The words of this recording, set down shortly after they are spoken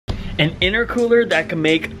An intercooler that can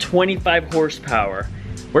make 25 horsepower.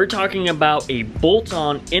 We're talking about a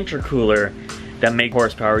bolt-on intercooler that makes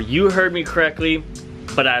horsepower. You heard me correctly,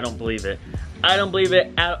 but I don't believe it. I don't believe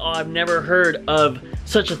it at all. I've never heard of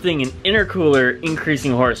such a thing, an intercooler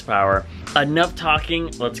increasing horsepower. Enough talking,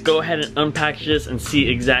 let's go ahead and unpackage this and see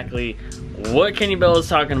exactly what Kenne is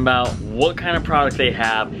talking about, what kind of product they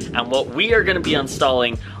have, and what we are gonna be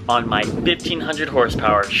installing on my 1500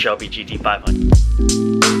 horsepower Shelby GT500.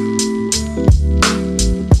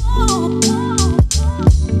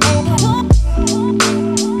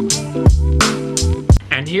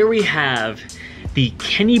 And here we have the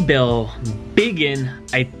Kenne Biggin,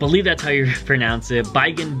 I believe that's how you pronounce it,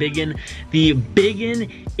 Biggin, the Biggin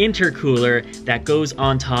intercooler that goes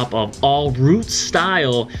on top of all root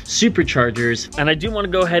style superchargers. And I do want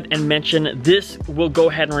to go ahead and mention this will go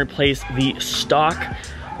ahead and replace the stock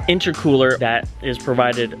intercooler that is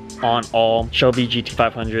provided on all Shelby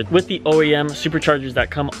GT500 with the OEM superchargers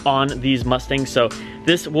that come on these Mustangs. So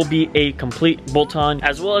this will be a complete bolt-on,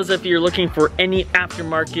 as well as if you're looking for any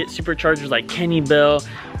aftermarket superchargers like Kenne,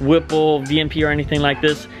 Whipple, VNP, or anything like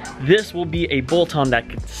this, this will be a bolt-on that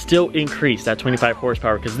could still increase that 25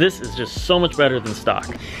 horsepower, because this is just so much better than stock.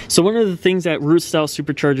 So one of the things that root style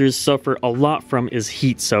superchargers suffer a lot from is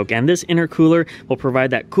heat soak, and this intercooler will provide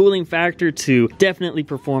that cooling factor to definitely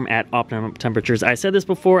perform at optimum temperatures. I said this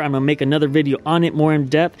before, I'm gonna make another video on it more in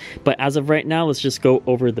depth, but as of right now, let's just go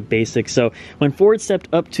over the basics. So when Ford stepped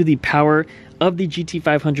up to the power of the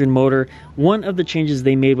GT500 motor, one of the changes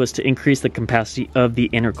they made was to increase the capacity of the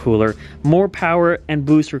intercooler. More power and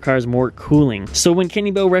boost requires more cooling. So when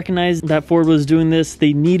Kenne recognized that Ford was doing this,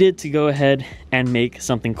 they needed to go ahead and make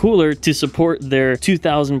something cooler to support their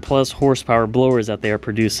 2000 plus horsepower blowers that they are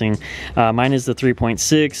producing. Mine is the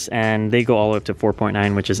 3.6 and they go all the way up to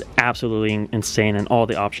 4.9, which is absolutely insane, and all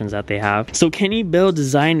the options that they have. So Kenne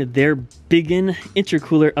designed their Biggin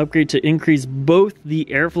intercooler upgrade to increase both the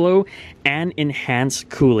airflow and enhance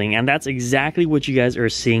cooling, and that's exactly what you guys are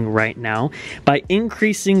seeing right now. By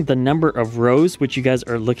increasing the number of rows, which you guys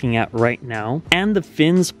are looking at right now, and the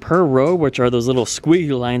fins per row, which are those little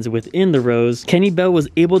squiggly lines within the rows, Kenne was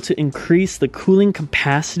able to increase the cooling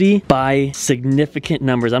capacity by significant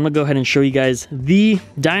numbers. I'm gonna go ahead and show you guys the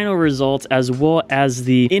dyno results as well as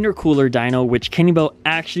the intercooler dyno, which Kenne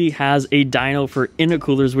actually has a dyno for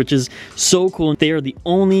intercoolers, which is so cool. They are the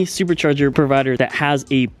only supercharger provider that has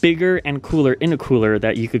a bigger and cooler intercooler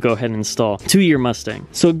that you could go ahead and install to your Mustang.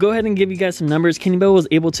 So go ahead and give you guys some numbers. Kenne was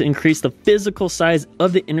able to increase the physical size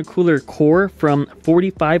of the intercooler core from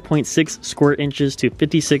 45.6 square inches to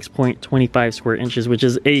 56.25 square inches, which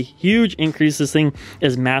is a huge increase. This thing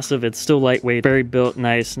is massive. It's still lightweight, very built,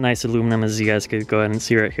 nice aluminum, as you guys could go ahead and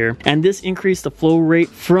see right here. And this increased the flow rate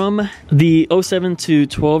from the 07 to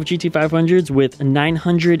 12 GT500s with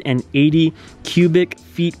 980 cubic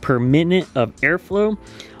feet per minute of airflow,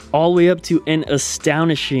 all the way up to an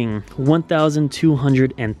astonishing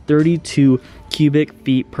 1,232 cubic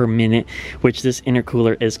feet per minute, which this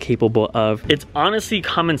intercooler is capable of. It's honestly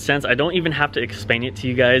common sense. I don't even have to explain it to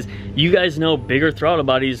you guys. You guys know bigger throttle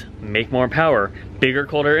bodies make more power. Bigger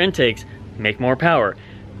cold air intakes make more power.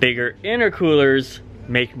 Bigger intercoolers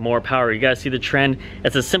make more power. You guys see the trend?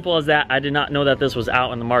 It's as simple as that. I did not know that this was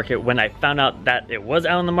out in the market. When I found out that it was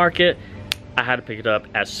out in the market, I had to pick it up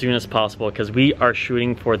as soon as possible, because we are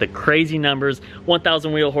shooting for the crazy numbers.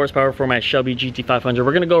 1,000 wheel horsepower for my Shelby GT500.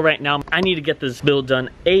 We're gonna go right now. I need to get this build done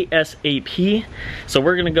ASAP. So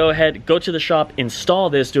we're gonna go ahead, go to the shop, install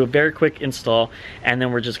this, do a very quick install, and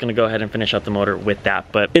then we're just gonna go ahead and finish up the motor with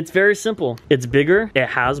that. But it's very simple. It's bigger, it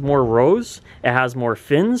has more rows, it has more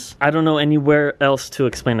fins. I don't know anywhere else to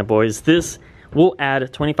explain it, boys. This will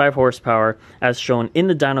add 25 horsepower as shown in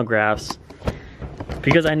the dyno graphs,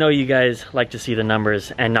 because I know you guys like to see the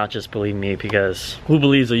numbers and not just believe me, because who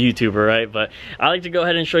believes a YouTuber, right? But I like to go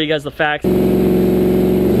ahead and show you guys the facts.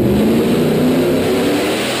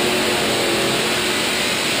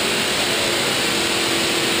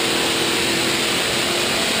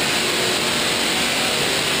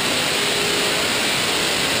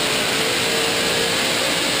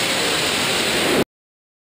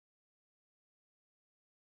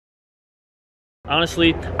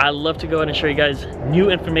 Honestly, I love to go ahead and show you guys new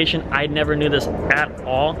information. I never knew this at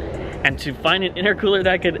all. And to find an intercooler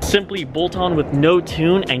that could simply bolt on with no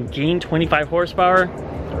tune and gain 25 horsepower,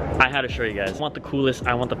 I had to show you guys. I want the coolest,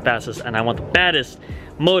 I want the fastest, and I want the baddest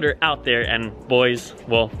motor out there, and boys,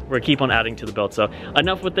 well, we're keep on adding to the build. So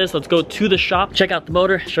enough with this, let's go to the shop, check out the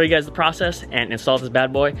motor, show you guys the process, and install this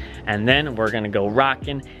bad boy, and then we're gonna go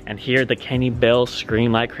rocking and hear the Kenne bell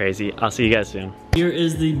scream like crazy. I'll see you guys soon. Here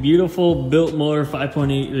is the beautiful built motor,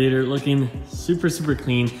 5.8 liter, looking super, super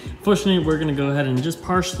clean. Fortunately, we're gonna go ahead and just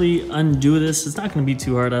partially undo this. It's not gonna be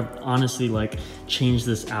too hard. I've honestly like changed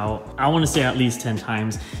this out, I wanna say at least 10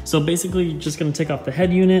 times. So basically, you're just gonna take off the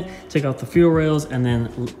head unit, take off the fuel rails, and then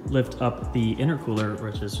lift up the intercooler,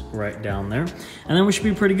 which is right down there. And then we should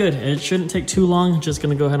be pretty good. It shouldn't take too long. Just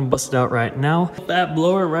gonna go ahead and bust it out right now. That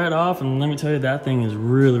blower right off, and let me tell you, that thing is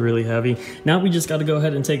really, really heavy. Now we just gotta go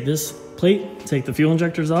ahead and take this plate, take the fuel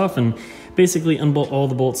injectors off, and basically unbolt all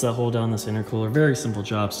the bolts that hold down this intercooler. Very simple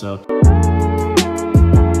job, so.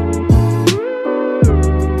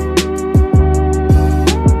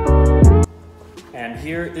 And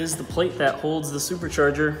here is the plate that holds the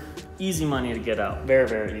supercharger. Easy money to get out, very,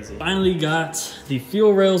 very easy. Finally got the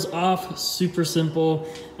fuel rails off, super simple.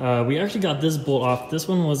 We actually got this bolt off. This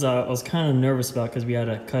one was, I was kind of nervous about because we had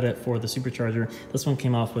to cut it for the supercharger. This one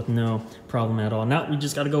came off with no problem at all. Now we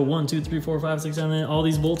just gotta go 1, 2, 3, 4, 5, 6, 7, 8, all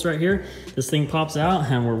these bolts right here. This thing pops out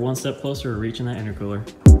and we're one step closer to reaching that intercooler.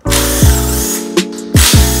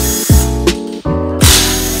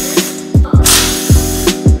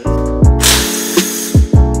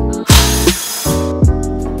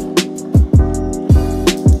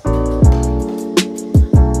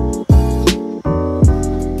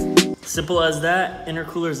 Simple as that,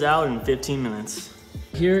 intercooler's out in 15 minutes.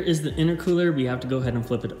 Here is the intercooler. We have to go ahead and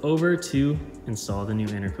flip it over to install the new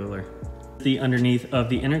intercooler. The underneath of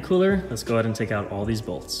the intercooler, let's go ahead and take out all these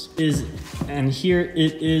bolts. And here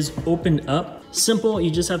it is opened up. Simple, you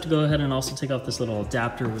just have to go ahead and also take off this little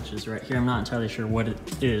adapter, which is right here. I'm not entirely sure what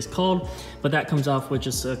it is called, but that comes off with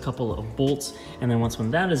just a couple of bolts. And then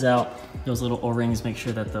when that is out, those little O-rings, make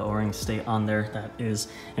sure that the O-rings stay on there. That is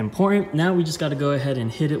important. Now we just gotta go ahead and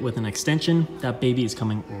hit it with an extension. That baby is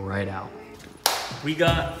coming right out. We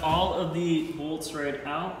got all of the bolts right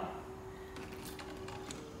out.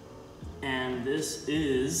 And this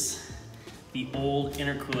is the old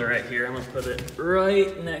intercooler right here. I'm gonna put it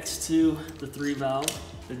right next to the 3-valve.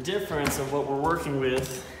 The difference of what we're working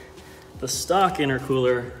with, the stock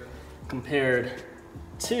intercooler compared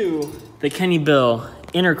to the Kenne Bell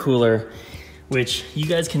intercooler, which you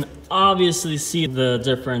guys can obviously see the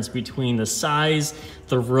difference between the size,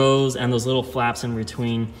 the rows, and those little flaps in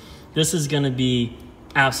between. This is gonna be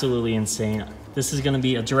absolutely insane. This is gonna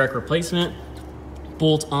be a direct replacement.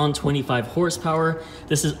 Bolt on 25 horsepower.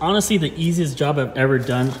 This is honestly the easiest job I've ever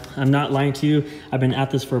done. I'm not lying to you. I've been at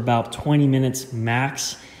this for about 20 minutes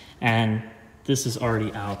max, and this is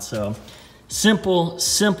already out. So simple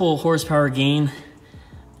horsepower gain,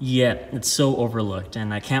 yet it's so overlooked.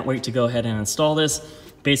 And I can't wait to go ahead and install this.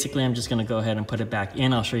 Basically, I'm just gonna go ahead and put it back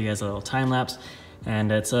in. I'll show you guys a little time lapse.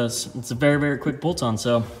 And it's a very, very quick bolt on.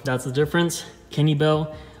 So that's the difference. Kenne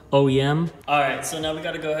Bell OEM. All right, so now we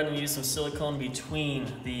got to go ahead and use some silicone between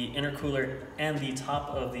the intercooler and the top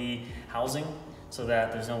of the housing so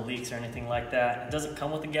that there's no leaks or anything like that. It doesn't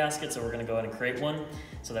come with a gasket, so we're going to go ahead and create one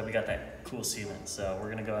so that we got that cool sealant. So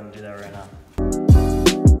we're going to go ahead and do that right now.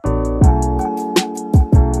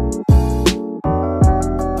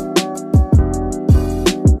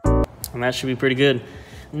 And that should be pretty good.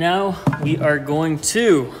 Now we are going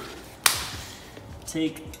to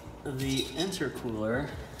take the intercooler,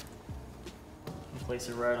 place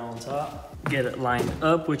it right on top, get it lined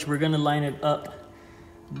up, which we're gonna line it up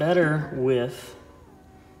better with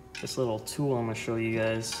this little tool I'm gonna show you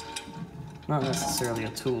guys. Not necessarily a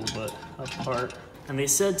tool, but a part. And they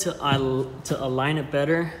said to align it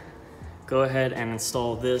better, go ahead and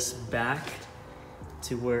install this back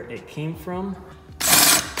to where it came from.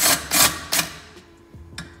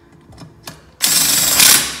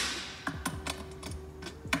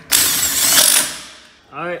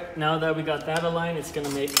 All right, now that we got that aligned, it's gonna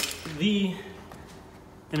make the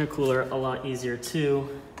intercooler a lot easier to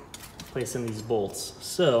place in these bolts.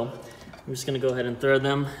 So I'm just gonna go ahead and thread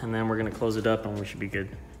them, and then we're gonna close it up and we should be good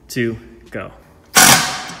to go.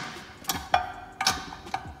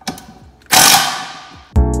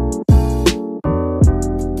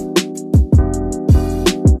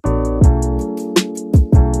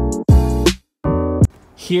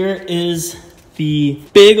 Here is the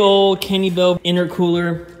big old Kenne Bell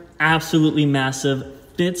intercooler, absolutely massive,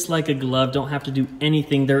 fits like a glove, don't have to do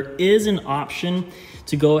anything. There is an option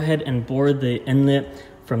to go ahead and bore the inlet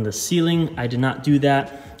from the ceiling. I did not do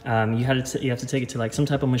that. You have to take it to like some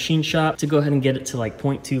type of machine shop to go ahead and get it to like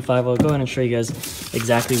 0.25. I'll go ahead and show you guys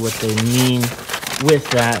exactly what they mean with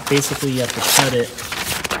that. Basically, you have to cut it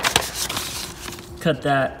cut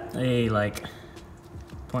that like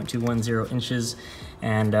 0.210 inches,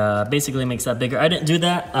 and basically makes that bigger. I didn't do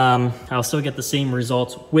that. I'll still get the same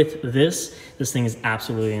results with this. This thing is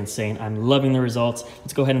absolutely insane. I'm loving the results.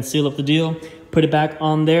 Let's go ahead and seal up the deal, put it back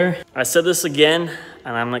on there. I said this again,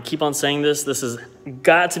 and I'm gonna keep on saying this. This has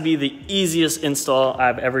got to be the easiest install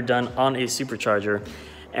I've ever done on a supercharger.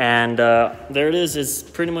 And there it is. It's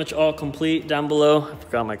pretty much all complete down below. I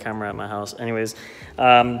forgot my camera at my house. Anyways,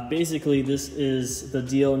 basically this is the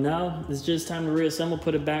deal. Now it's just time to reassemble,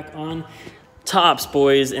 put it back on. Tops,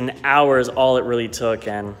 boys, in hours, all it really took,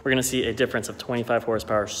 and we're gonna see a difference of 25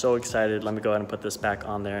 horsepower. So excited. Let me go ahead and put this back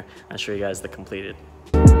on there and show you guys the completed.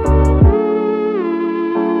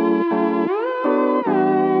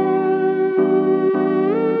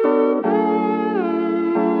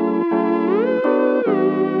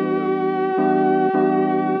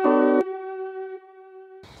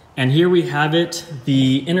 And here we have it,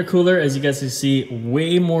 the intercooler. As you guys can see,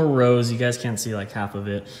 way more rows. You guys can't see like half of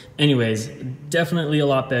it. Anyways, definitely a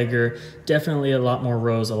lot bigger, definitely a lot more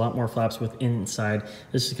rows, a lot more flaps with inside.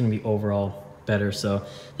 This is gonna be overall better. So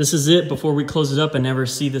this is it. Before we close it up and never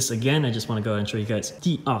see this again, I just wanna go ahead and show you guys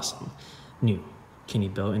the awesome new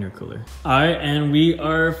Kenne Bell intercooler. All right, and we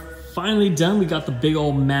are finally done. We got the big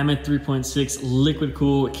old mammoth 3.6 liquid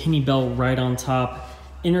cool Kenne Bell right on top.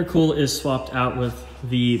 Intercool is swapped out with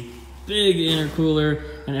the big intercooler,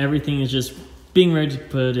 and everything is just being ready to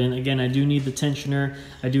put in. Again, I do need the tensioner.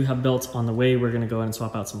 I do have belts on the way. We're gonna go ahead and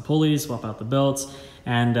swap out some pulleys, swap out the belts,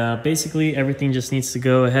 and basically everything just needs to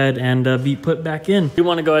go ahead and be put back in. We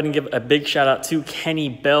wanna go ahead and give a big shout out to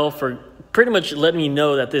Kenne Bell for pretty much letting me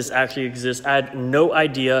know that this actually exists. I had no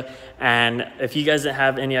idea, and if you guys didn't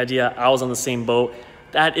have any idea, I was on the same boat.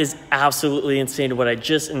 That is absolutely insane. What I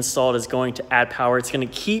just installed is going to add power. It's gonna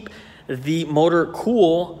keep the motor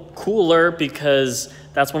cooler, because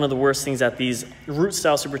that's one of the worst things that these root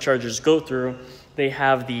style superchargers go through. They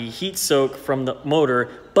have the heat soak from the motor,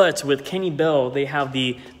 but with Kenne Bell, they have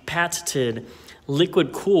the patented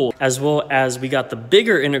liquid cool, as well as we got the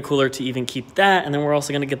bigger intercooler to even keep that. And then we're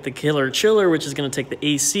also gonna get the killer chiller, which is gonna take the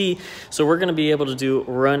AC. So we're gonna be able to do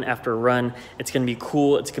run after run. It's gonna be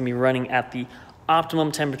cool. It's gonna be running at the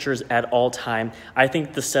optimum temperatures at all time. I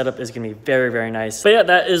think the setup is gonna be very, very nice. But yeah,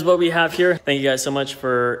 that is what we have here. Thank you guys so much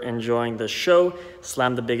for enjoying the show.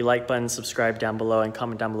 Slam the big like button, subscribe down below, and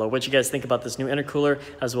comment down below what you guys think about this new intercooler,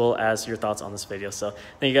 as well as your thoughts on this video. So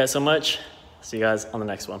thank you guys so much. See you guys on the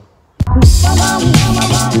next one.